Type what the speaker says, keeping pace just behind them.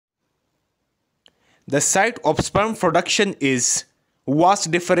The site of sperm production is vas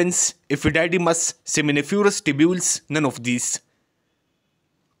deferens, epididymis, seminiferous tubules, none of these.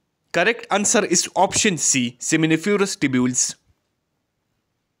 Correct answer is option C, seminiferous tubules.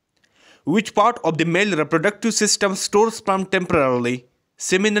 Which part of the male reproductive system stores sperm temporarily?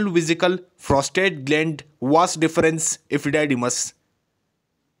 Seminal vesicle, prostate gland, vas deferens, epididymis.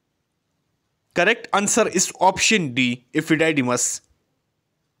 Correct answer is option D, epididymis.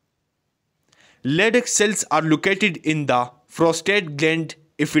 Leydig cells are located in the prostate gland,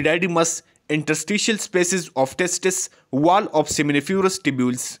 epididymis, interstitial spaces of testis, wall of seminiferous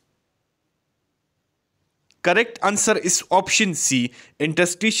tubules. Correct answer is option C,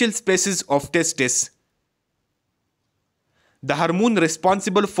 interstitial spaces of testis. The hormone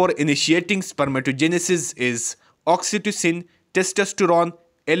responsible for initiating spermatogenesis is oxytocin, testosterone,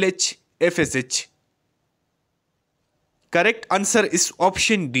 LH, FSH. Correct answer is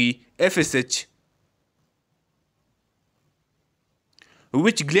option D, FSH.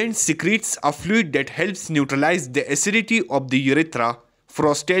 Which gland secretes a fluid that helps neutralize the acidity of the urethra?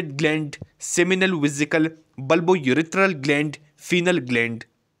 Prostate gland, seminal vesicle, bulbourethral gland, penile gland.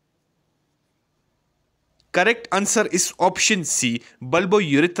 Correct answer is option C,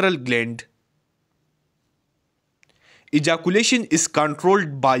 bulbourethral gland. Ejaculation is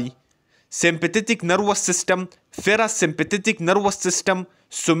controlled by sympathetic nervous system, parasympathetic nervous system,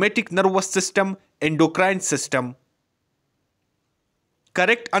 somatic nervous system, endocrine system.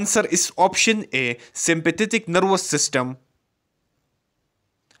 Correct answer is option A, sympathetic nervous system.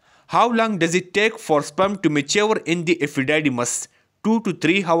 How long does it take for sperm to mature in the epididymis? 2 to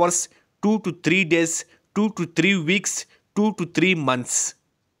 3 hours, 2 to 3 days, 2 to 3 weeks, 2 to 3 months.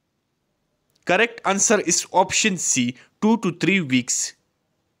 Correct answer is option C, 2 to 3 weeks.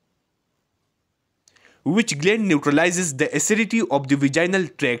 Which gland neutralizes the acidity of the vaginal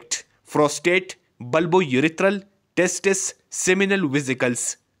tract? Prostate, bulbourethral, testis, seminal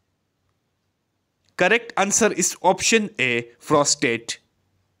vesicles. Correct answer is option A, prostate.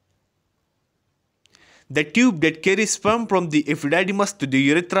 The tube that carries sperm from the epididymis to the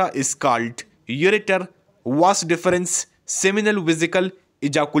urethra is called ureter, vas deferens, seminal vesicle,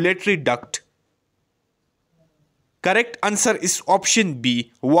 ejaculatory duct. Correct answer is option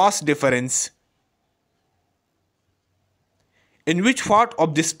B, vas deferens. In which part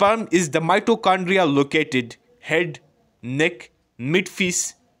of the sperm is the mitochondria located? Head, neck,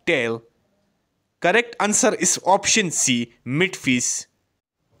 midface, tail. Correct answer is option C, midface.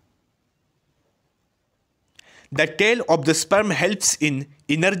 The tail of the sperm helps in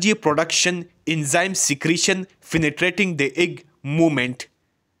energy production, enzyme secretion, penetrating the egg, movement.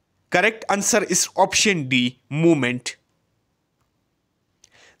 Correct answer is option D, movement.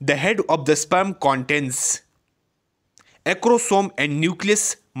 The head of the sperm contains acrosome and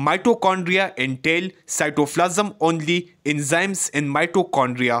nucleus, mitochondria and tail, cytoplasm only, enzymes and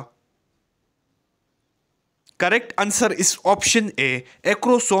mitochondria. Correct answer is option A,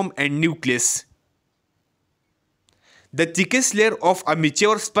 acrosome and nucleus. The thickest layer of a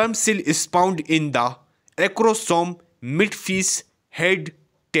mature sperm cell is found in the acrosome, midface, head,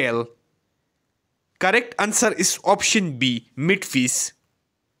 tail. Correct answer is option B, midface.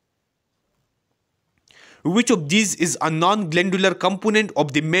 Which of these is a non-glandular component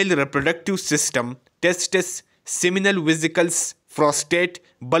of the male reproductive system? Testis, seminal vesicles, prostate,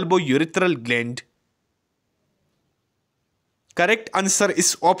 bulbourethral gland. Correct answer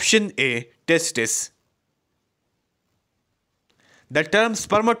is option A, testis. The term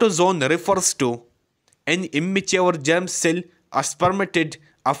spermatozoon refers to an immature germ cell, a spermatid,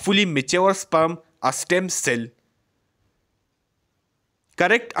 a fully mature sperm, a stem cell.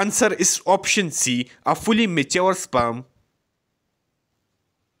 Correct answer is option C, a fully mature sperm.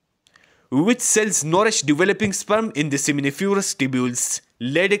 Which cells nourish developing sperm in the seminiferous tubules?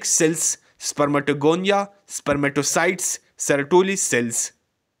 Leydig cells, spermatogonia, spermatocytes, Sertoli cells.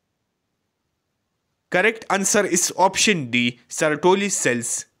 Correct answer is option D, Sertoli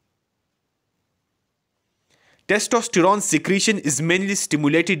cells. Testosterone secretion is mainly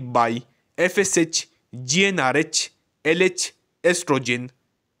stimulated by FSH, GnRH, LH, estrogen.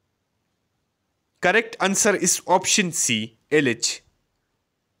 Correct answer is option C, LH.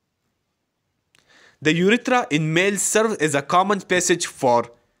 The urethra in males serves as a common passage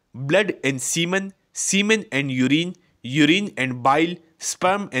for blood and semen, semen and urine, urine and bile,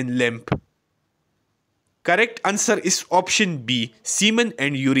 sperm and lymph. Correct answer is option B, semen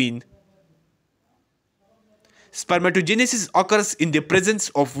and urine. Spermatogenesis occurs in the presence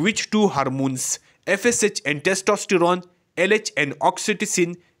of which two hormones? FSH and testosterone, LH and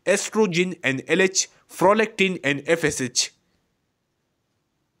oxytocin, estrogen and LH, prolactin and FSH.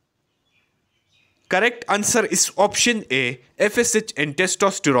 Correct answer is option A, FSH and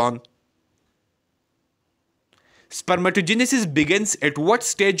testosterone. Spermatogenesis begins at what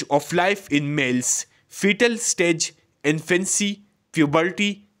stage of life in males? Fetal stage, infancy,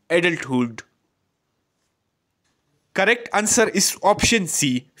 puberty, adulthood. Correct answer is option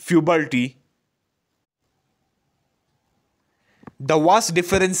C, puberty. The vas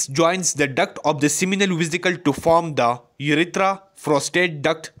deferens joins the duct of the seminal vesicle to form the urethra, prostate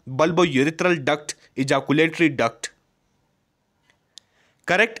duct, bulbourethral duct, ejaculatory duct.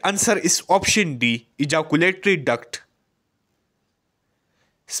 Correct answer is option D, ejaculatory duct.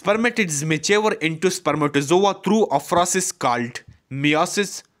 Spermatids mature into spermatozoa through a process called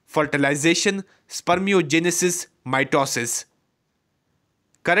meiosis, fertilization, spermiogenesis, mitosis.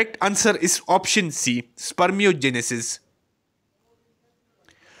 Correct answer is option C, spermiogenesis.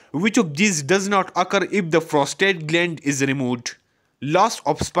 Which of these does not occur if the prostate gland is removed? Loss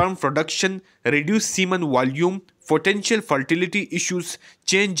of sperm production, reduced semen volume, potential fertility issues,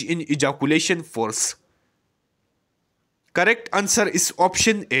 change in ejaculation force. Correct answer is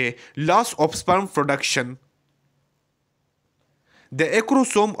option A, loss of sperm production. The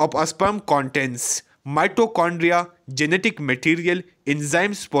acrosome of a sperm contains mitochondria, genetic material,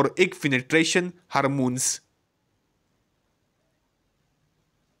 enzymes for egg penetration, hormones.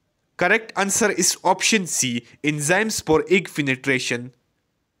 Correct answer is option C, enzymes for egg penetration.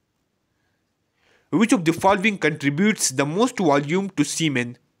 Which of the following contributes the most volume to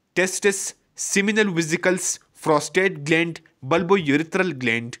semen? Testes, seminal vesicles, prostate gland, bulbourethral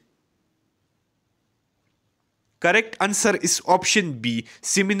gland. Correct answer is option B,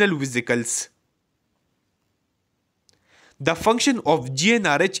 seminal vesicles. The function of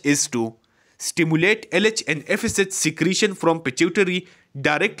GnRH is to stimulate LH and FSH secretion from pituitary,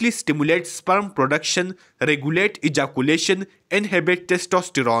 directly stimulate sperm production, regulate ejaculation, inhibit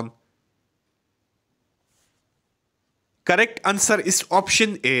testosterone. Correct answer is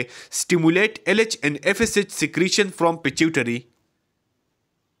option A, stimulate LH and FSH secretion from pituitary.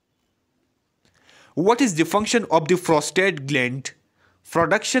 What is the function of the prostate gland?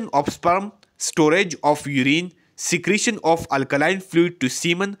 Production of sperm, storage of urine, secretion of alkaline fluid to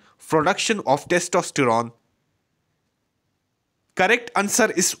semen, production of testosterone. Correct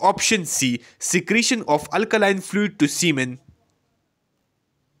answer is option C, secretion of alkaline fluid to semen.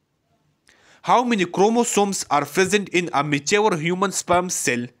 How many chromosomes are present in a mature human sperm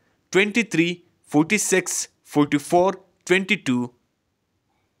cell? 23, 46, 44, 22.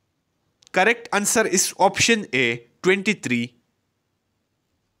 Correct answer is option A, 23.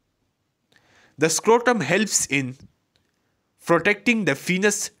 The scrotum helps in protecting the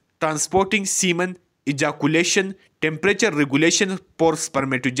penis, transporting semen, ejaculation, temperature regulation for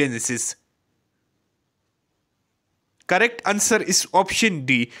spermatogenesis. Correct answer is option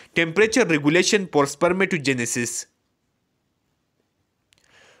D, temperature regulation for spermatogenesis.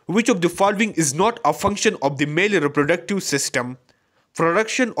 Which of the following is not a function of the male reproductive system?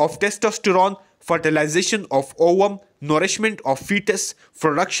 Production of testosterone, fertilization of ovum, nourishment of fetus,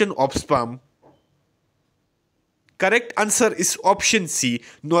 production of sperm. Correct answer is option C,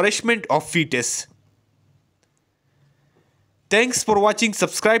 nourishment of fetus. Thanks for watching.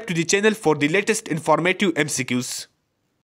 Subscribe to the channel for the latest informative MCQs.